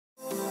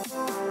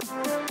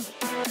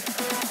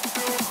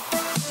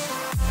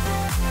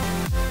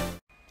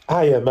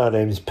Hiya, my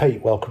name's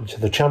Pete, welcome to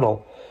the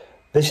channel.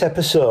 This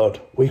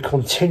episode we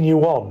continue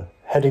on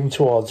heading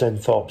towards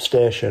Enthorpe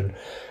station.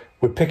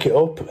 We pick it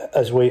up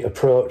as we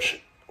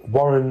approach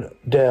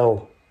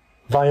Warrendale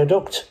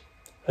Viaduct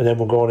and then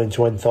we're going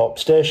into Enthorpe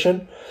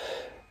station.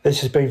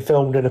 This has been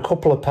filmed in a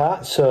couple of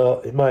parts,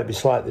 so it might be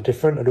slightly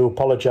different. I do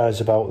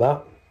apologise about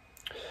that.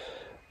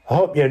 I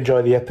hope you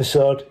enjoy the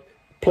episode.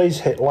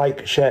 Please hit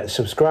like, share,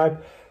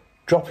 subscribe.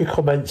 Drop your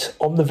comments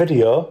on the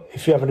video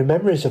if you have any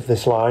memories of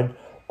this line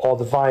or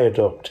the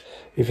viaduct.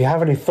 If you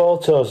have any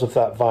photos of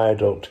that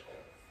viaduct,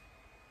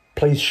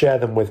 please share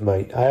them with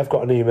me. I have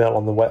got an email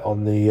on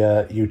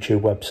the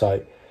YouTube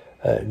website.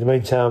 In the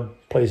meantime,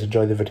 please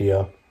enjoy the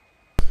video.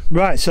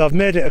 Right, so I've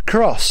made it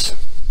across.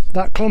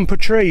 That clump of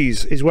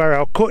trees is where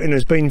our cutting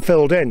has been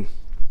filled in.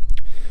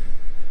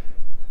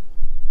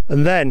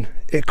 And then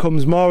it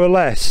comes more or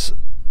less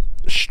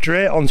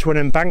straight onto an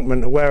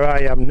embankment where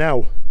I am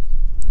now.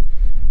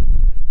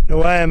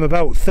 Now I am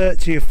about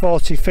 30 or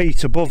 40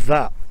 feet above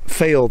that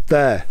field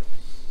there.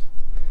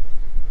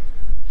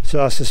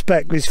 So I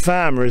suspect this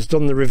farmer has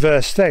done the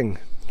reverse thing,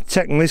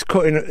 taken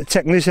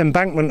this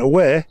embankment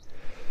away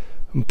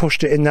and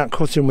pushed it in that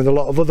cutting with a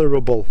lot of other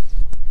rubble.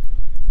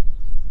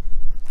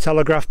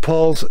 Telegraph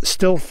poles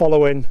still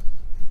following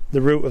the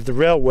route of the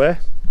railway,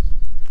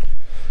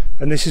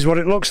 and this is what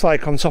it looks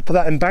like on top of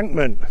that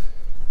embankment.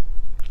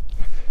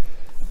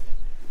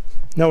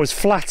 Now, as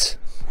flat,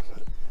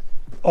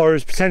 or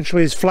as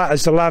potentially as flat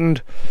as the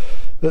land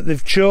that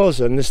they've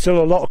chosen, there's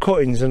still a lot of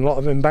cuttings and a lot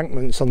of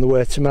embankments on the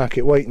way to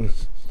Market Weighton.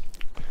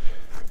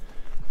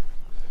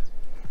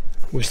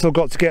 We've still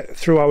got to get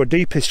through our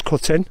deepest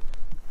cutting.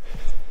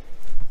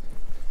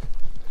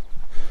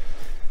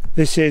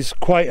 This is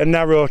quite a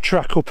narrow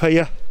track up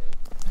here.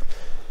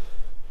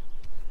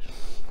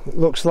 It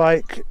looks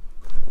like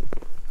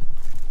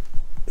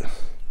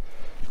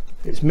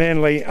it's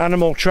mainly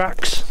animal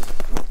tracks.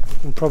 You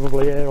can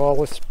probably hear all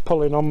this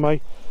pulling on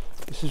me.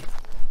 This is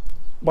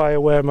why I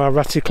wear my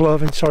ratty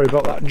clothing. Sorry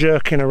about that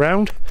jerking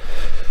around.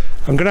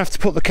 I'm going to have to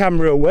put the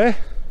camera away.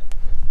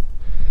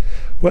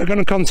 We're going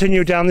to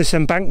continue down this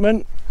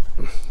embankment.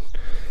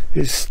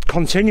 It's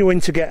continuing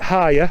to get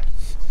higher.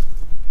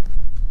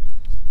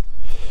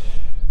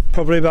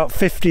 Probably about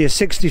 50 or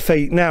 60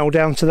 feet now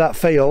down to that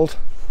field.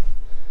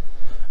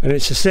 And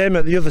it's the same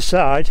at the other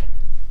side.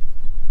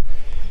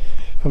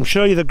 If I'm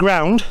showing you the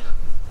ground,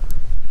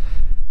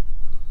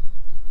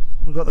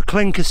 we've got the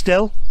clinker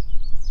still.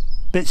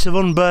 Bits of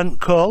unburnt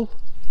coal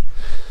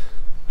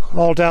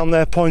all down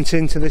there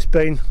pointing to this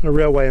being a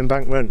railway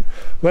embankment.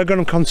 We're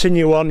going to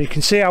continue on. You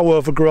can see how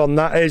overgrown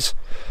that is.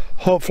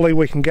 Hopefully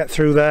we can get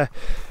through there,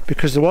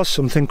 because there was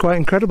something quite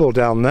incredible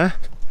down there,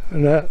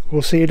 and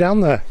we'll see you down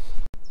there.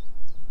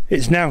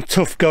 It's now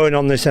tough going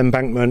on this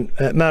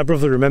embankment. My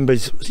brother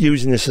remembers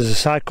using this as a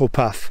cycle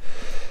path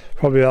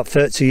probably about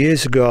 30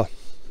 years ago,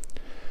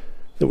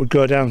 that would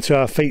go down to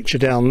our feature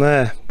down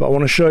there. But I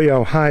want to show you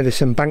how high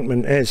this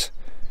embankment is.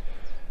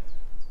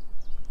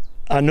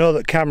 I know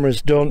that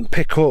cameras don't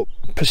pick up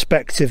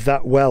perspective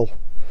that well,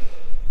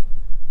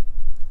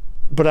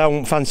 but I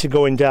won't fancy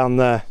going down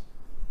there.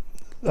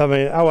 I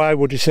mean, how high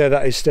would you say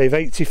that is, Steve?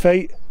 80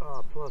 feet?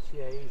 Oh, plus,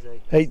 yeah,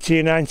 easy. 80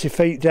 or 90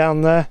 feet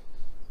down there.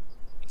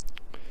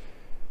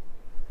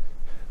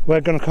 We're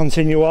going to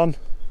continue on.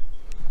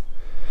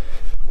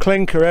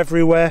 Clinker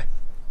everywhere,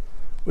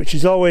 which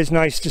is always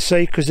nice to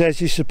see, because there's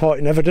your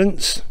supporting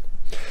evidence.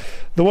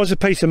 There was a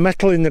piece of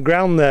metal in the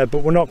ground there,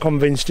 but we're not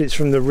convinced it's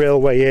from the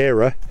railway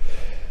era.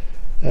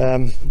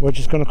 We're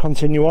just going to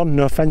continue on.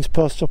 No fence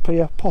posts up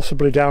here,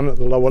 possibly down at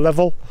the lower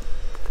level.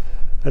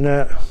 And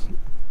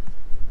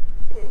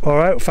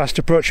alright, fast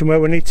approaching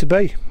where we need to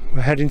be.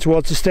 We're heading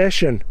towards the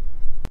station.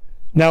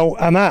 Now,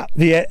 I'm at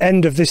the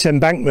end of this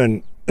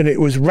embankment, and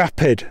it was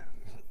rapid.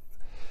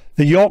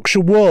 The Yorkshire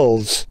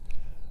Wolds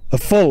are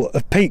full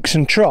of peaks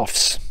and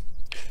troughs.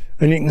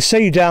 And you can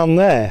see down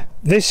there,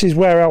 this is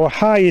where our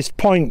highest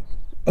point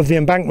of the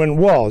embankment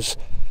was,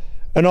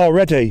 and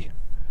already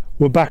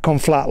we're back on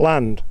flat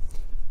land.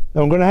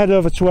 Now I'm going to head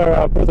over to where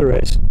our brother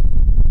is.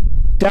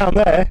 Down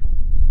there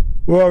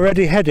we're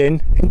already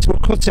heading into a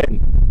cutting,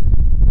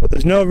 but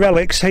there's no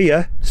relics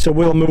here, so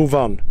we'll move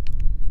on.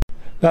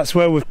 That's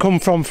where we've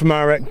come from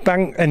our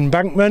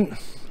embankment.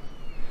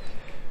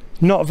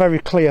 Not a very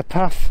clear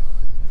path.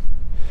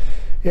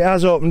 It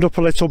has opened up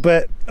a little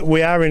bit.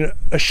 We are in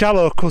a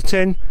shallow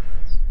cutting,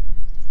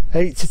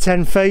 8 to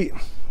 10 feet.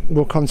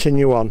 We'll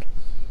continue on.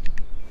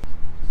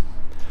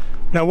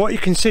 Now what you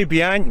can see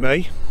behind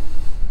me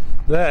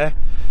there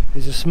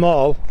is a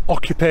small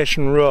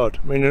occupation road,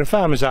 meaning a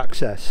farmer's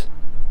access.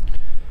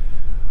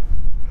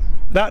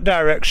 That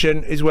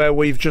direction is where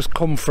we've just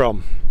come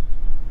from.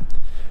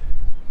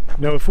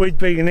 Now if we'd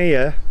been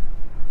here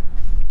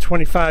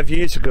 25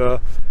 years ago,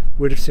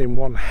 we'd have seen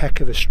one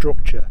heck of a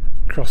structure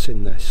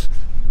crossing this.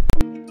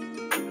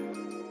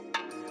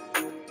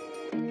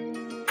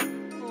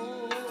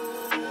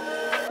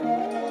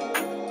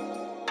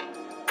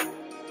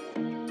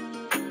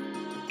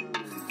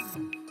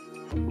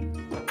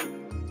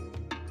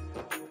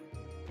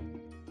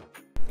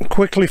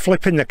 quickly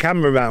flipping the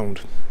camera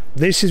around.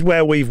 This is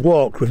where we've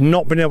walked. We've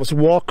not been able to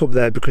walk up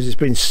there because it's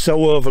been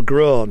so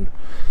overgrown.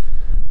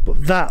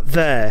 But that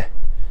there,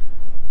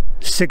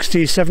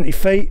 60, 70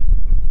 feet,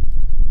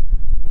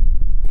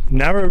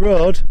 narrow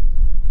road,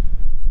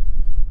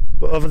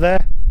 but over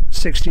there,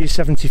 60,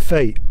 70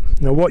 feet.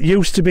 Now what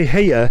used to be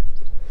here,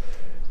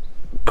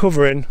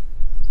 covering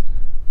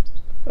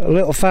a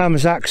little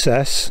farmer's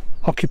access,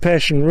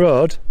 occupation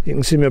road, you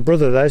can see my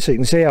brother there, so you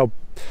can see how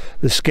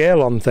the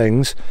scale on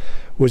things,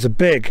 was a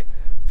big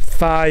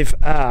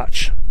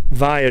 5-arch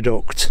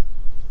viaduct.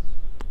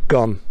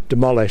 Gone,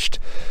 demolished.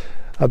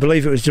 I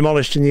believe it was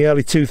demolished in the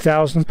early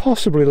 2000s,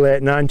 possibly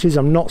late 90s,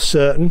 I'm not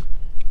certain.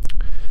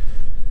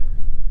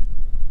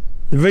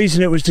 The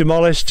reason it was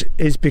demolished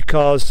is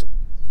because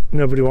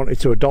nobody wanted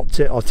to adopt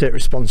it or take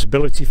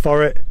responsibility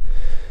for it.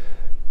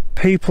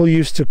 People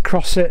used to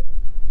cross it.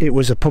 It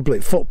was a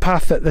public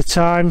footpath at the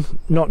time,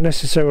 not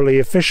necessarily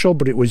official,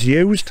 but it was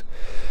used.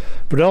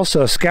 But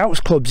also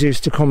scouts clubs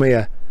used to come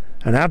here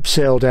and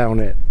abseil down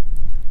it,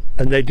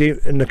 and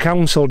the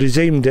council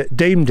deemed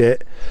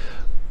it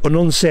an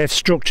unsafe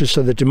structure,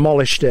 so they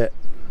demolished it.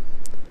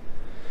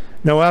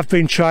 Now I've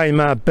been trying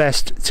my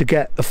best to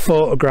get a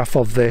photograph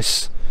of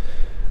this.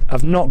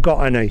 I've not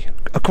got any.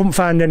 I couldn't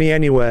find any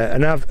anywhere,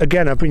 and I've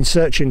been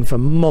searching for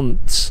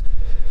months.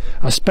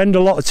 I spend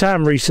a lot of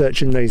time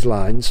researching these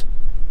lines.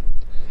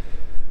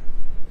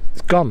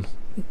 It's gone.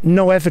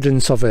 No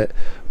evidence of it.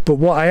 But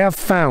what I have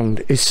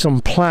found is some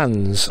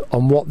plans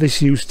on what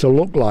this used to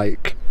look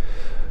like.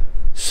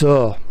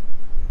 So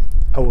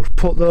I will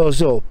put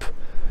those up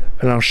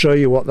and I'll show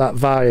you what that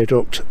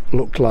viaduct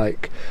looked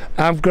like.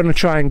 I'm going to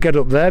try and get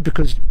up there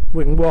because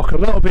we can walk a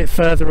little bit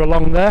further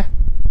along there.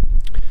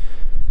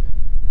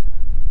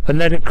 And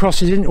then it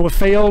crosses into a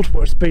field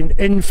where it's been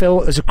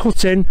infill as a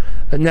cut-in,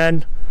 and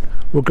then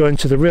we're going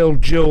to the real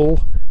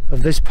jewel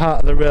of this part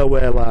of the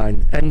railway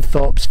line,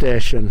 Enthorpe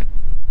station.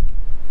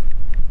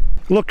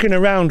 Looking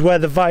around where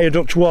the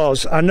viaduct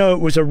was, I know it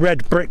was a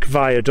red brick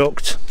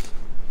viaduct,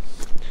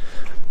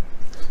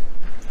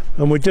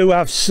 and we do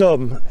have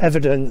some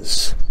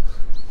evidence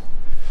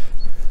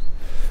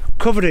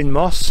covered in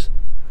moss,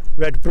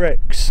 red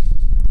bricks.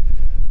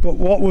 But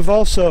what we've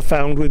also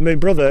found with my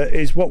brother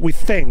is what we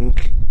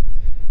think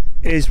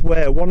is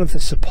where one of the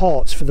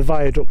supports for the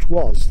viaduct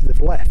was.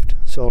 They've left,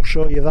 so I'll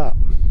show you that.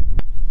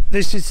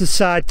 This is the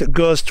side that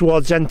goes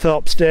towards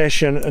Enthorpe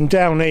station, and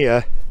down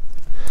here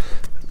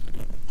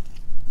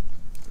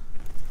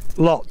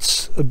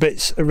lots of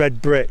bits of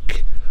red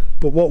brick,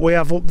 but what we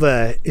have up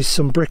there is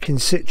some brick in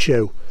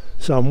situ,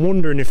 so I'm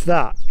wondering if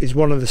that is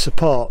one of the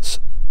supports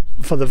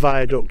for the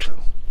viaduct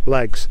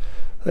legs.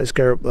 Let's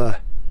get up there.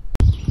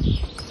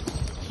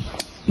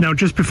 Now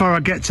just before I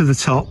get to the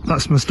top,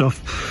 that's my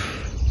stuff,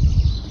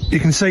 you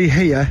can see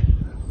here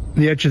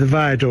the edge of the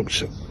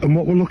viaduct, and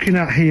what we're looking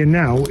at here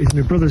now is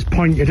my brother's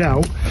pointed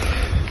out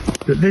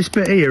that this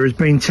bit here has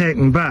been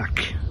taken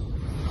back,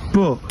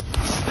 but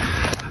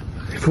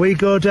if we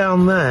go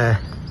down there,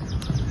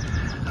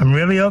 I'm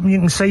really hoping you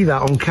can see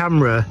that on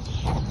camera,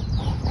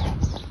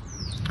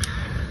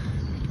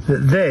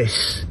 that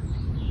this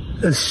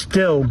has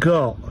still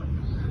got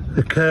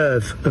the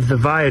curve of the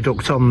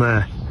viaduct on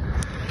there.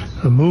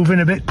 I'm moving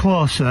a bit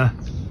closer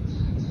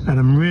and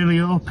I'm really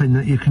hoping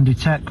that you can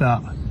detect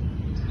that.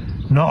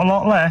 Not a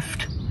lot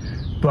left,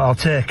 but I'll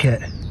take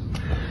it.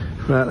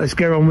 Right, let's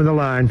get on with the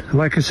line.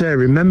 Like I say,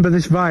 remember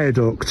this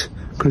viaduct,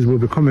 because we'll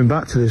be coming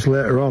back to this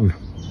later on.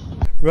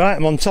 Right,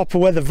 I'm on top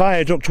of where the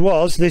viaduct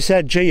was. This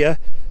edge here,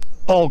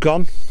 all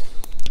gone.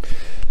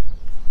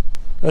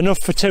 Enough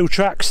for 2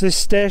 tracks.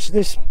 This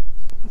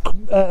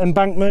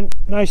embankment,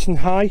 nice and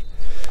high.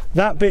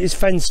 That bit is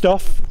fenced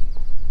off.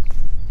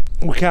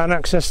 We can't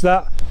access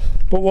that.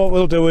 But what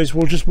we'll do is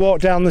we'll just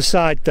walk down the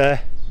side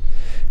there,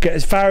 get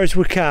as far as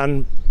we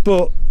can,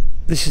 but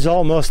this is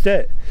almost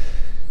it.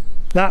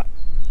 That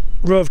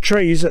row of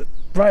trees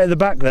right at the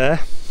back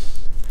there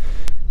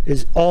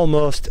is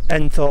almost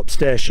Enthorpe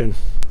station.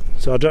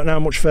 So I don't know how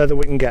much further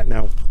we can get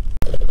now.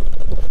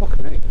 Fuck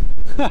me.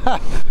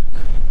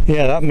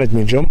 Yeah, that made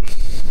me jump.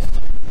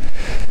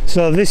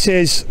 So this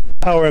is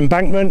our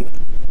embankment.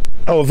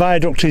 Our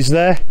viaduct is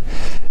there.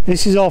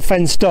 This is all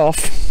fenced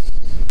off,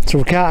 so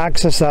we can't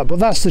access that, but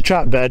that's the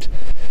track bed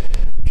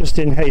just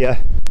in here.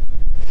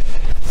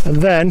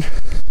 And then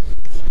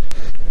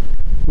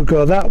we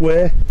go that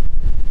way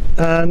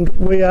and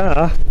we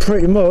are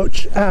pretty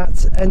much at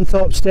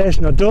Enthorpe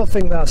station. I don't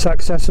think that's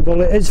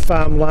accessible. It is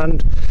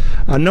farmland.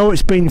 I know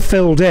it's been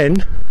filled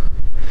in,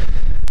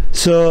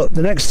 so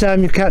the next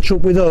time you catch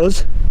up with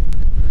us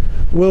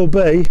will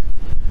be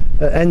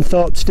at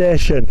Enthorpe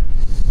station.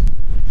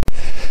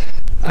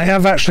 I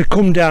have actually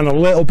come down a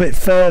little bit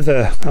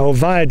further, our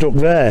viaduct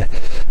there.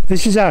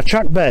 This is our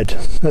track bed.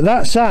 At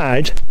that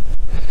side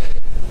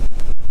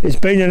it's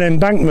been an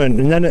embankment,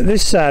 and then at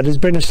this side there's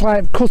been a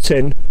slight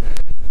cutting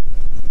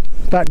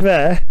back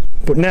there,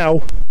 but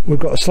now we've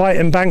got a slight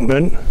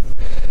embankment,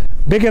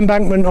 big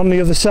embankment on the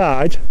other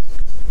side,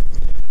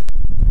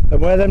 and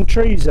where them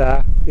trees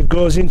are, it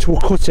goes into a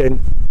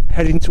cutting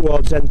heading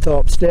towards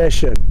Enthorpe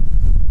station.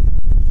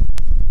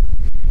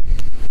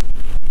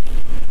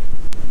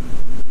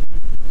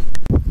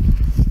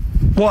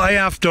 what I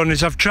have done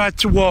is I've tried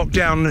to walk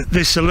down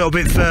this a little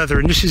bit further,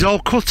 and this is all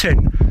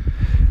cutting.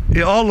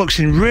 It all looks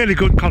in really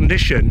good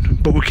condition,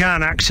 but we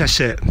can't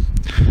access it.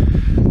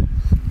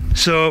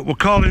 So we're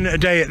calling it a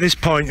day at this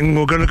point, and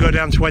we're going to go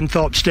down to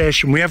Enthorpe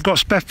station. We have got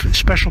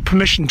special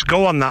permission to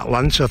go on that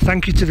land, so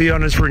thank you to the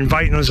owners for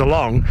inviting us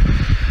along,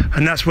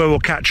 and that's where we'll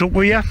catch up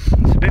with you.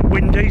 It's a bit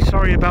windy,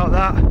 sorry about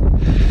that.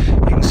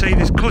 You can see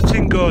this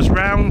cutting goes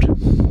round,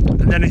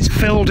 and then it's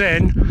filled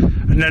in,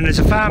 and then there's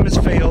a farmer's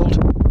field,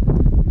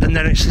 and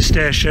then it's the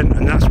station,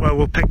 and that's where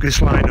we'll pick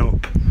this line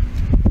up.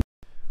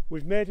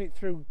 We've made it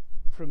through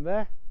from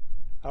there.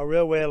 Our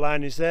railway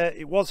line is there.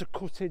 It was a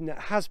cutting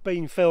that has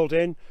been filled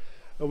in,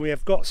 and we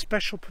have got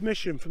special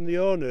permission from the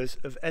owners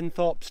of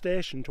Enthorpe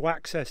station to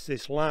access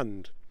this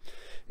land.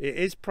 It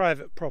is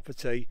private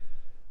property.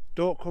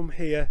 Don't come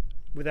here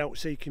without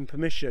seeking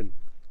permission.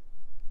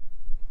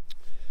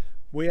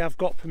 We have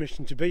got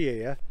permission to be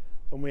here,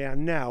 and we are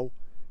now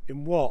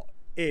in what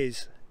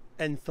is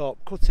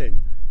Enthorpe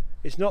cutting.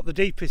 It's not the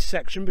deepest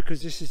section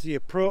because this is the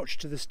approach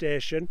to the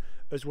station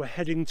as we're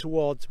heading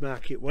towards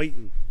Market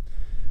Weighton.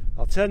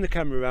 I'll turn the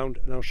camera around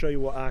and I'll show you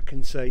what I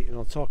can see, and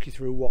I'll talk you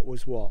through what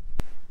was what.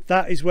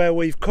 That is where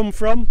we've come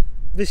from.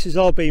 This has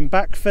all been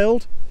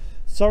backfilled.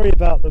 Sorry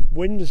about the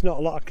wind, there's not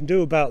a lot I can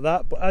do about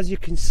that, but as you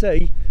can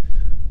see,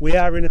 we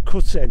are in a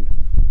cutting.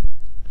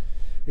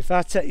 If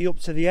I take you up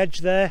to the edge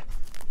there,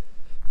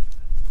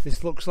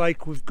 this looks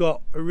like we've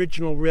got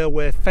original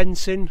railway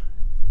fencing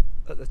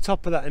at the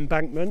top of that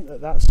embankment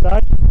at that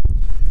side,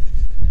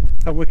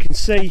 and we can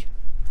see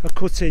a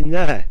cutting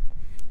there.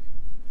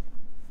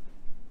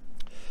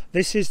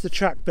 This is the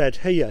track bed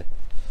here,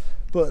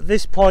 but at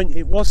this point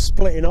it was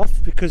splitting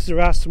off because there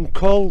are some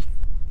coal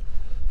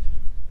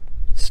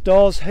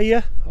stores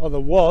here, or there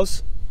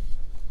was.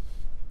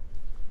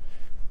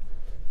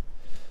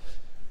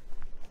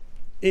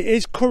 It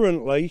is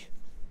currently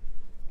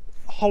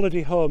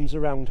holiday homes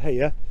around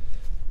here,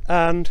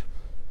 and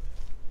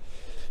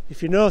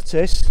if you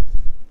notice,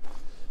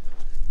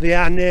 they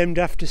are named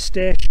after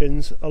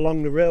stations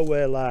along the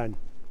railway line.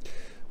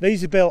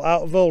 These are built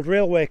out of old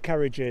railway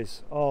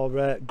carriages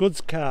or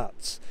goods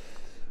carts,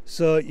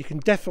 so you can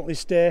definitely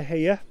stay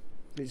here.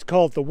 It's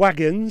called the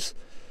Wagons.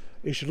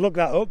 You should look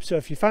that up, so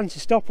if you fancy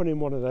stopping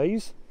in one of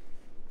these,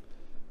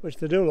 which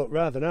they do look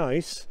rather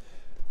nice,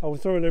 I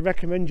would thoroughly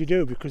recommend you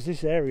do, because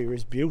this area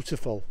is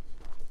beautiful.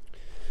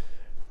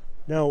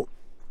 Now,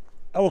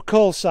 our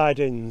coal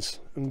sidings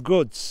and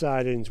goods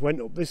sidings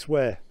went up this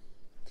way,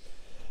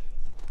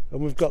 and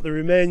we've got the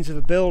remains of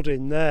a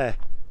building there.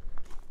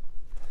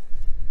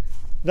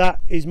 That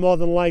is more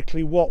than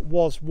likely what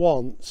was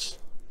once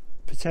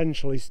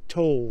potentially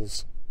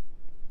tools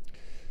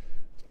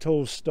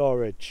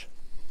storage.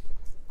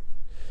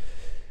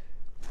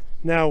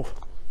 Now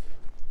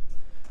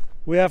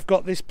we have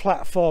got this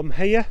platform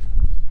here,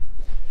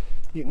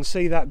 you can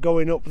see that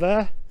going up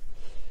there.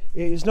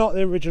 It is not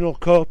the original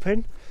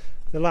coping.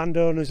 The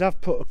landowners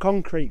have put a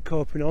concrete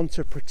coping on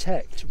to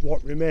protect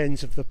what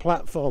remains of the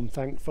platform,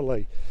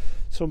 thankfully.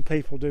 Some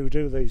people do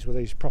these with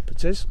these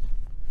properties.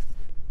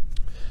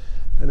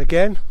 And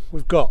again,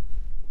 we've got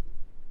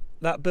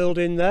that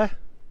building there,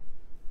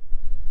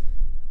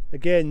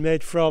 again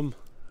made from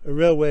a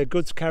railway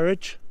goods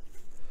carriage,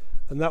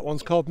 and that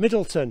one's called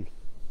Middleton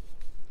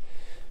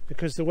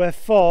because there were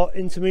 4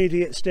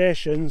 intermediate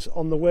stations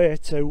on the way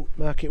to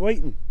Market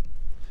Weighton.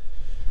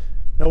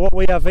 Now what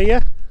we have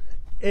here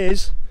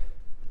is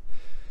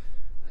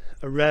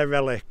a rare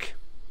relic.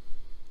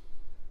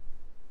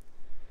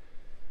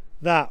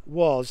 That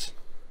was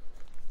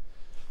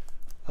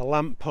a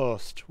lamp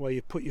post where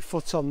you put your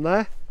foot on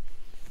there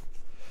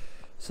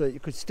so that you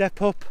could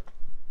step up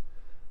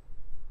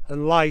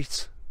and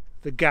light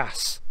the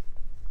gas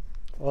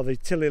or the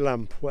tilly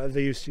lamp, whatever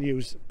they used to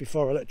use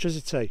before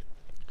electricity.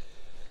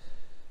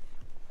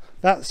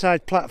 That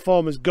side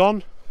platform is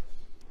gone.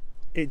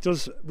 It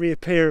does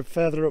reappear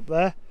further up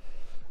there.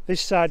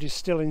 This side is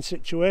still in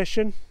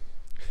situation.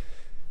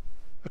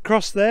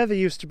 Across there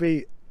used to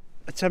be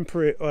a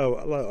temporary,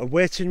 a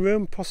waiting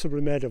room,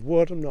 possibly made of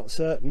wood, I'm not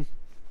certain.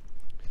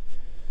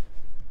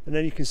 And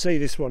then you can see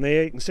this one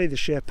here, you can see the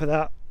shape of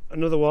that.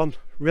 Another one,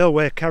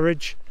 railway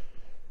carriage.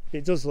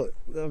 It does look,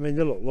 I mean,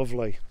 they look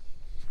lovely.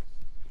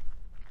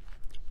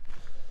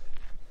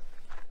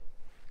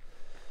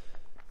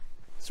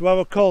 So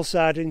our coal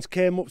sidings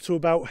came up to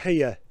about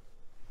here.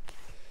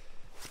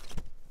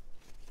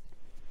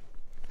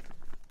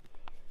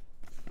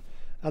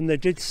 And they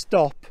did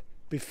stop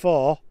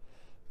before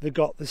they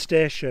got the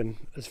station,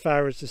 as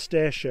far as the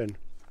station,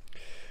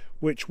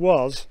 which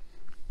was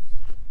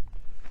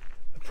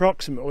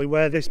approximately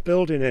where this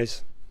building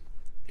is.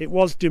 It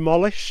was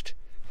demolished.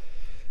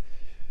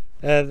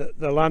 The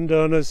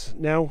landowners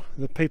now,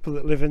 the people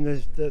that live in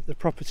the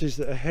properties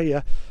that are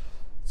here,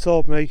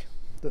 told me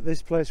that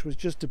this place was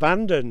just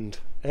abandoned.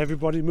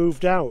 Everybody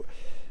moved out,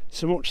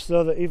 so much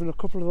so that even a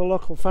couple of the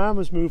local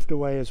farmers moved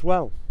away as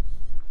well.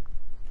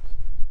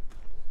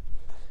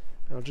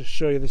 I'll just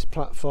show you this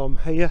platform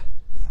here.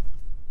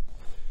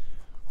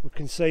 We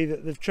can see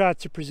that they've tried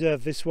to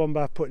preserve this one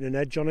by putting an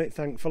edge on it,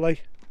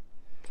 thankfully.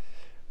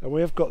 And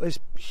we have got this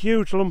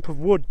huge lump of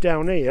wood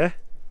down here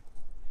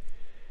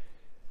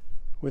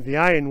with the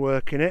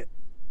ironwork in it.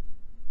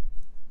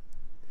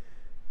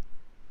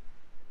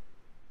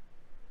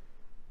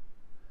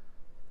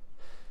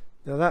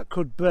 Now that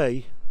could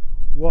be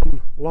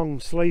one long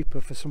sleeper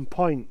for some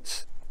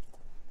points.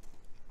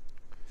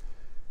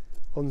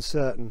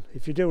 Uncertain.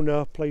 If you do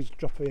know, please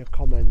drop me a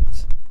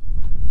comment.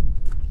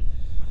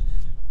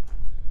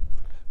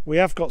 We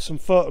have got some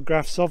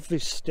photographs of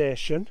this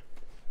station,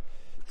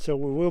 so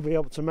we will be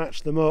able to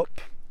match them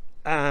up.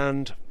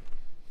 And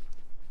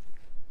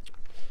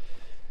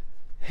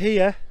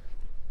here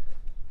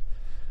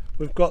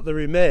we've got the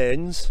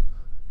remains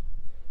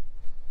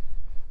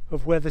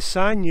of where the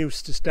sign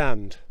used to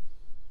stand.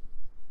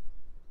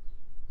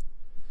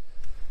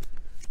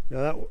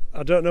 Now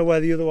I don't know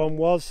where the other one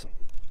was,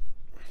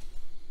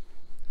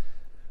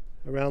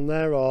 around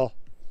there or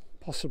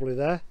possibly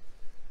there,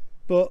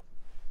 but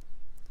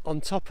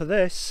on top of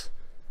this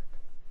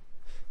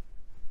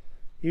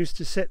used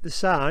to sit the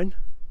sign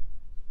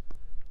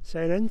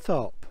saying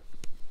Enthorpe.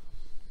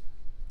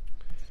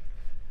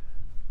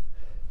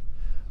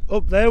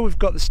 Up there we've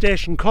got the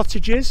station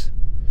cottages,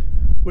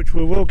 which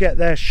we will get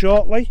there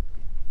shortly.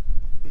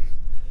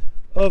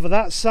 Over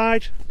that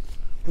side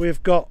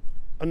we've got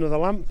another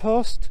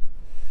lamppost.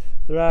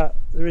 There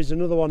is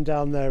another one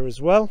down there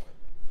as well,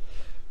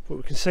 but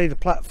we can see the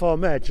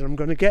platform edge, and I'm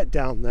going to get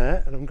down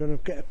there and I'm going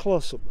to get a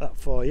close-up that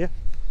for you,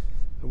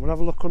 and we'll have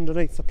a look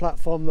underneath the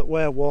platform that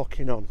we're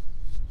walking on.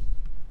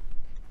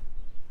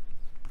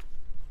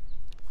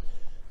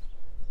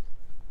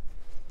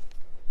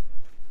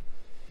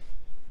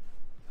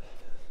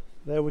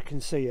 There we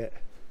can see it.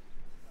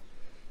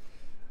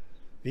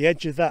 The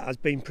edge of that has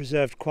been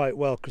preserved quite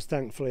well, because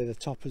thankfully the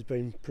top has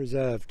been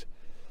preserved.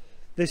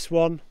 This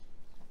one,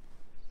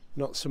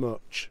 not so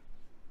much.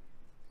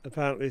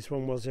 Apparently this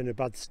one was in a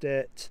bad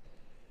state.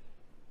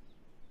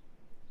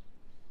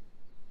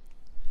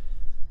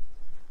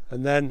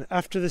 And then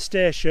after the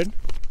station,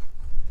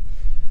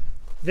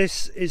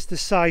 this is the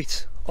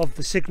site of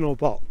the signal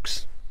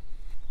box,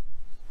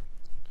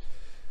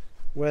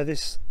 where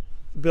this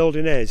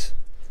building is.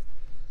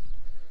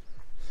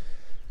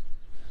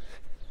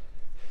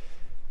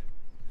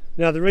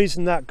 Now the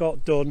reason that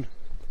got done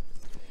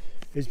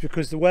is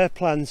because there were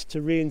plans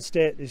to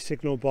reinstate this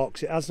signal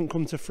box. It hasn't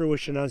come to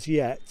fruition as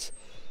yet,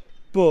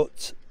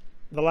 but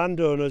the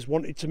landowners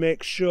wanted to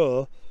make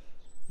sure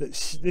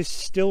that this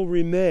still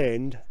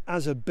remained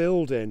as a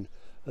building,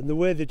 and the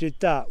way they did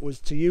that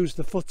was to use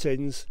the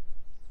footings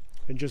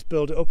and just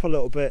build it up a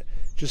little bit,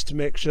 just to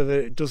make sure that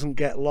it doesn't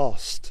get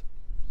lost.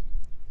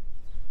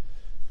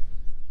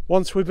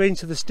 Once we've been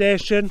to the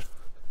station,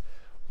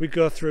 we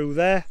go through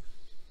there.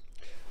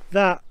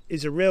 That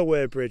is a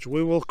railway bridge.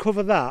 We will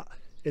cover that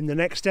in the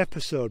next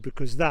episode,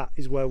 because that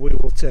is where we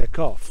will take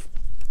off.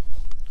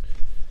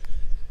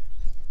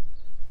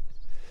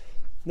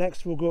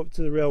 Next we'll go up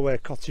to the railway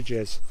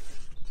cottages.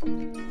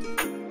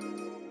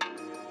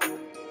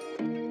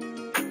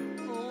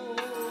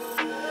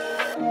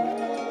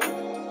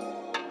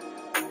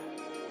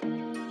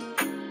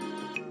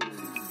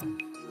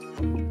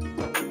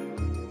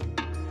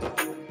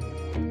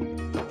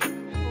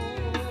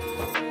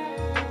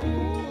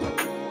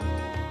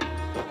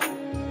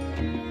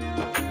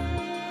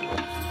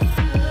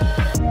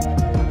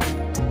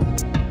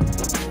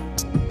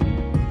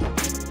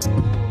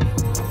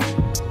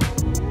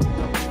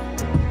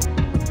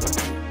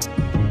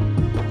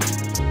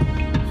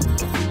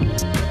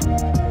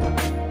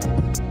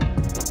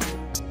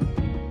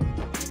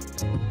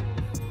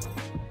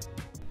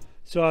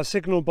 So our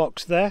signal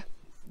box there,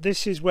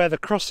 this is where the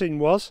crossing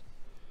was,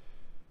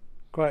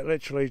 quite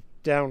literally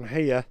down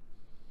here,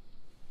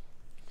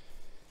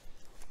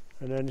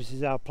 and then this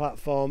is our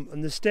platform,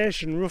 and the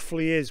station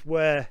roughly is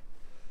where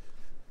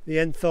the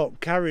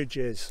Enthorpe carriage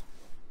is.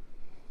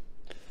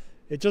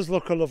 It does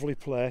look a lovely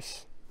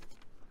place.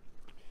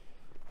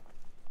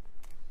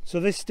 So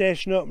this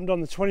station opened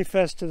on the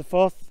 21st to the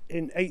 4th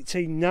in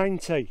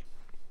 1890.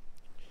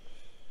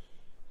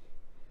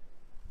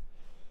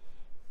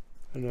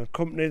 And the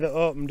company that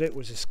opened it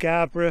was a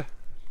Scarborough,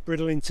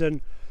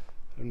 Bridlington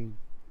and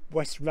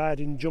West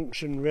Riding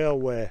Junction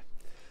Railway.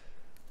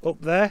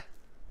 Up there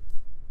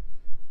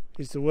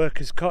is the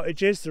workers'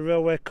 cottages, the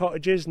railway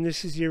cottages, and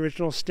this is the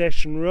original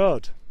station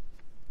road.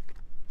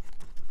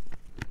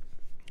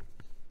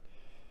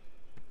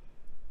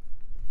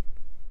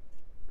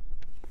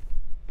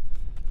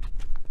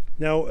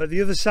 Now at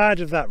the other side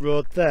of that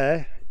road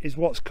there is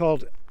what's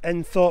called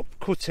Enthorpe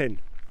Cutting.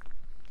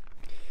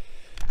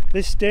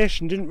 This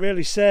station didn't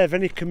really serve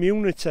any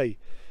community,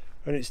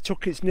 and it's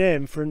took its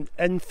name from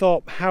an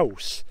Enthorpe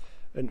house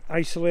and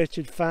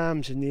isolated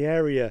farms in the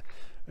area,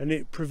 and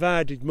it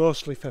provided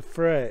mostly for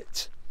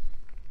freight.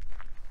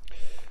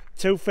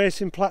 Two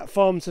facing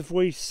platforms have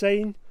we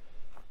seen.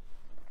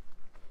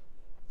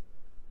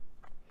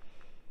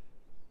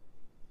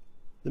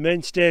 The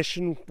main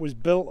station was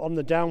built on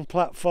the down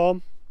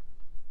platform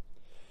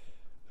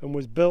and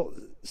was built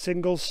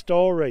single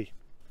story.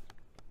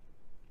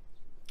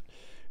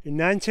 In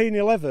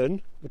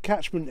 1911, the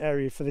catchment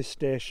area for this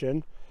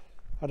station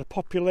had a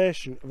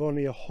population of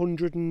only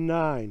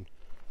 109,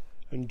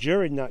 and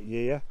during that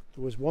year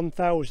there was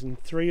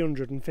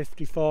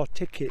 1,354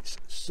 tickets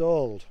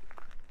sold.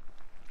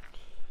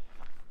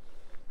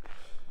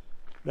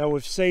 Now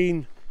we've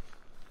seen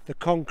the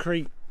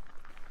concrete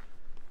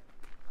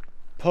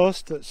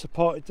post that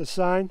supported the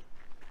sign,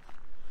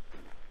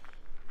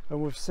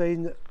 and we've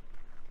seen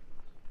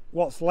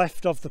what's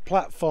left of the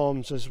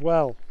platforms as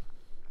well.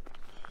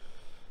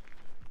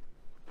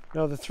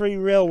 Now the 3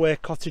 railway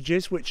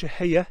cottages which are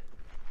here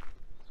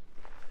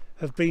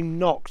have been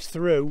knocked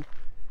through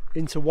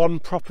into one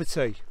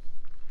property,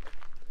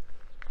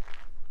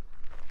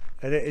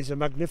 and it is a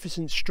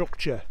magnificent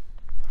structure.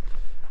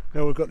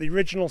 Now we've got the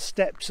original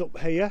steps up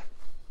here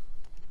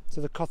to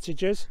the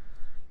cottages.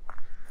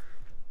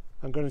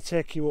 I'm going to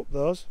take you up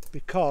those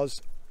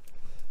because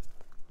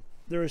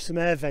there are some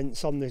air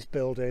vents on this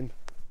building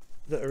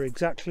that are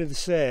exactly the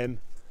same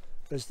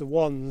as the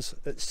ones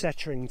at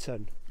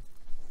Setterington.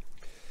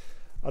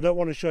 I don't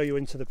want to show you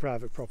into the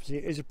private property,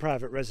 it is a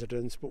private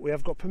residence, but we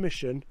have got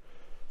permission,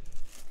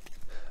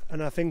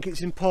 and I think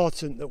it's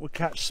important that we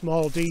catch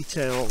small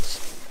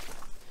details.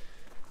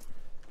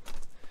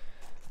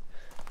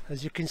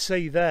 As you can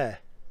see there,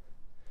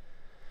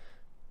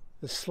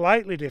 they're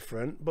slightly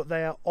different, but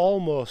they are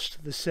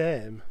almost the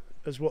same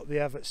as what they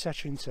have at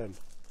Setterington.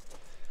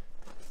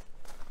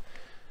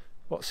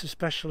 What's so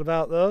special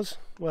about those?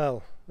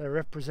 Well, they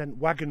represent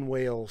wagon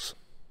wheels.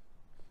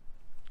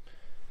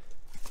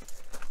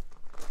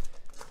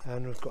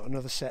 And we've got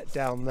another set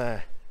down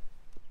there.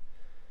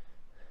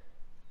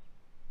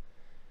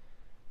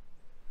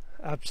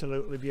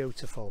 Absolutely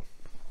beautiful.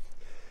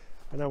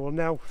 And I will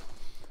now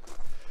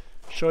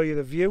show you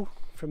the view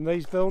from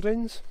these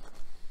buildings,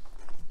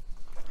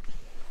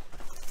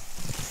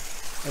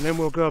 and then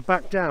we'll go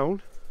back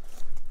down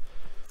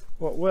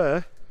what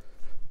were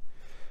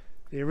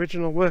the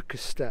original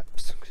workers'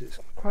 steps, because it's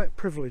quite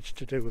privileged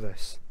to do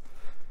this.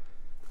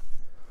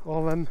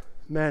 All them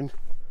men,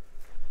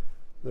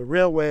 the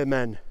railway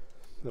men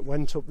that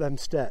went up them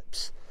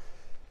steps.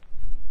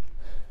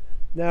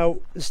 Now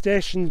the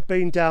station's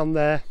been down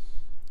there.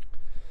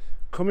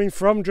 Coming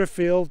from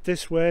Driffield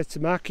this way to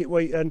Market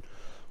Weighton,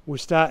 we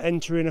start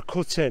entering a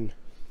cut-in.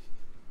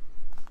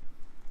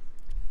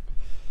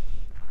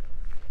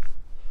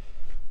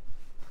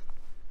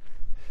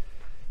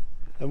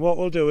 And what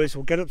we'll do is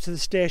we'll get up to the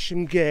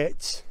station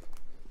gates,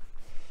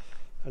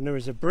 and there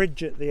is a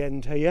bridge at the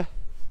end here,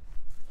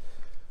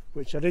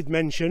 which I did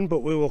mention, but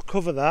we will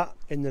cover that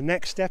in the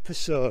next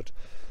episode.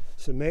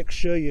 So make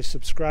sure you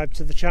subscribe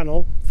to the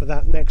channel for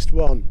that next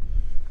one.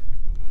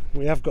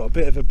 We have got a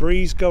bit of a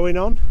breeze going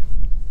on.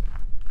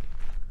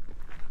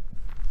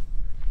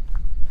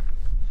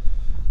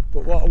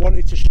 But what I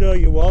wanted to show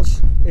you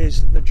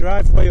is the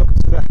driveway up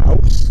to the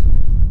house,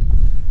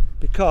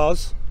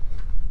 because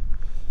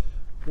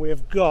we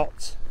have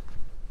got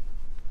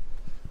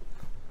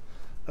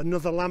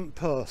another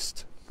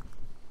lamppost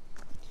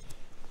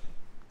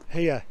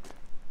here.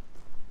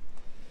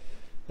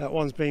 That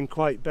one's been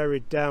quite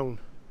buried down.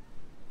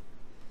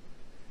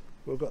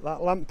 We've got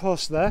that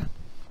lamppost there,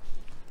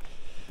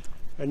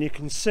 and you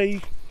can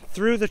see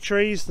through the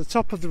trees the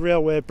top of the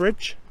railway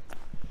bridge.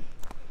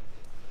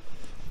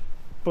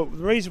 But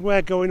the reason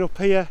we're going up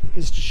here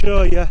is to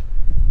show you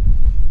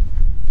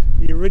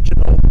the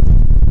original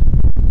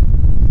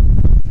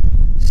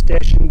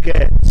station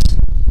gates.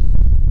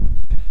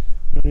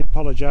 I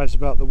apologise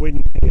about the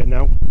wind here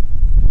now.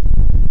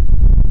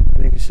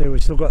 And you can see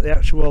we've still got the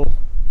actual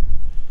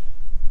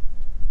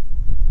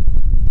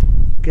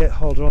gate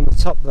holder on the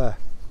top there.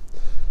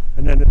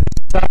 And then at the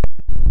side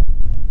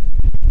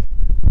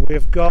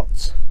we've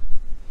got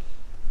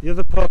the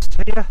other post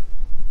here,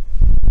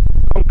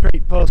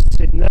 concrete posts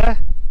in there.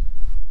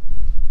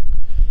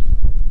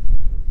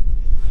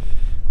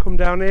 Come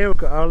down here, we've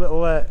got our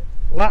little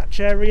latch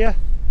area.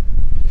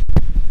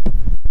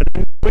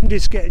 And the wind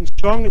is getting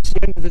strong, it's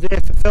the end of the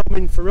day for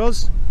filming for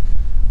us.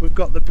 We've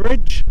got the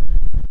bridge,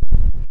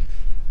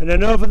 and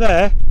then over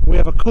there we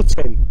have a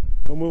cut-in,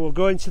 and we will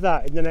go into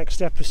that in the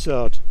next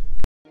episode.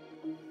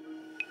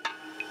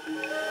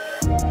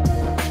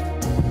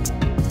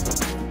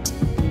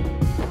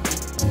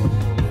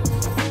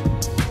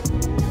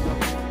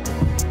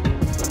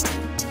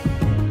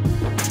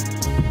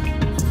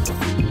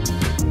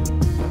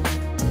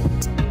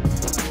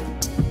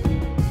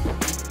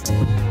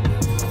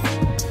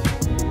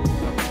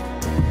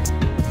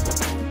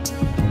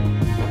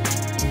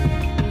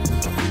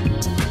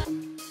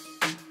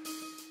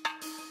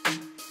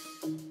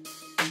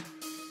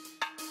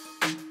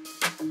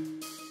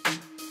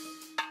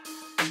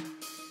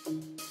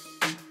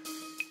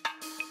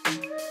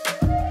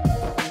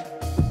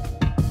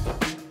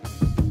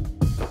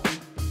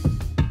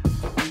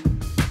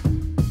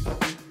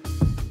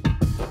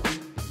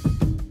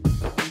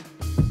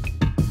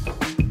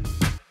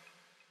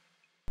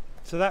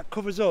 So that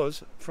covers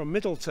us from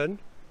Middleton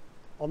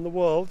on the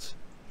Wolds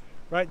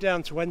right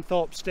down to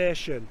Enthorpe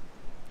station.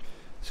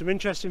 Some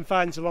interesting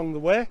finds along the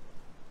way.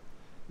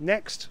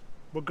 Next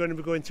we're going to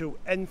be going to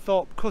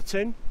Enthorpe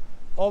Cutting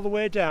all the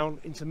way down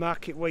into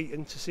Market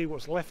Weighton to see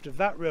what's left of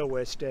that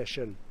railway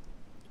station.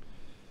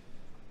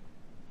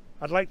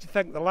 I'd like to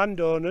thank the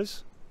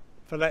landowners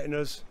for letting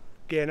us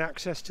gain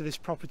access to this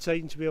property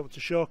and to be able to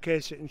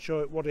showcase it and show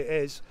it what it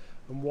is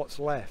and what's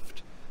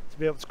left, to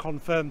be able to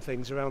confirm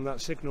things around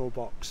that signal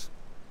box.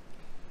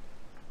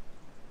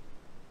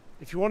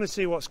 If you want to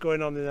see what's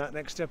going on in that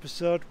next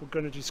episode, we're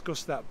going to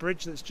discuss that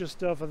bridge that's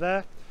just over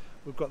there.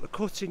 We've got the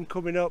cutting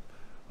coming up,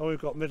 and we've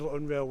got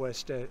Middleton Railway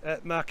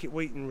Market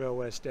Weighton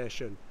Railway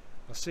Station.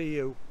 I'll see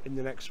you in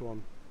the next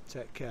one.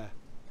 Take care.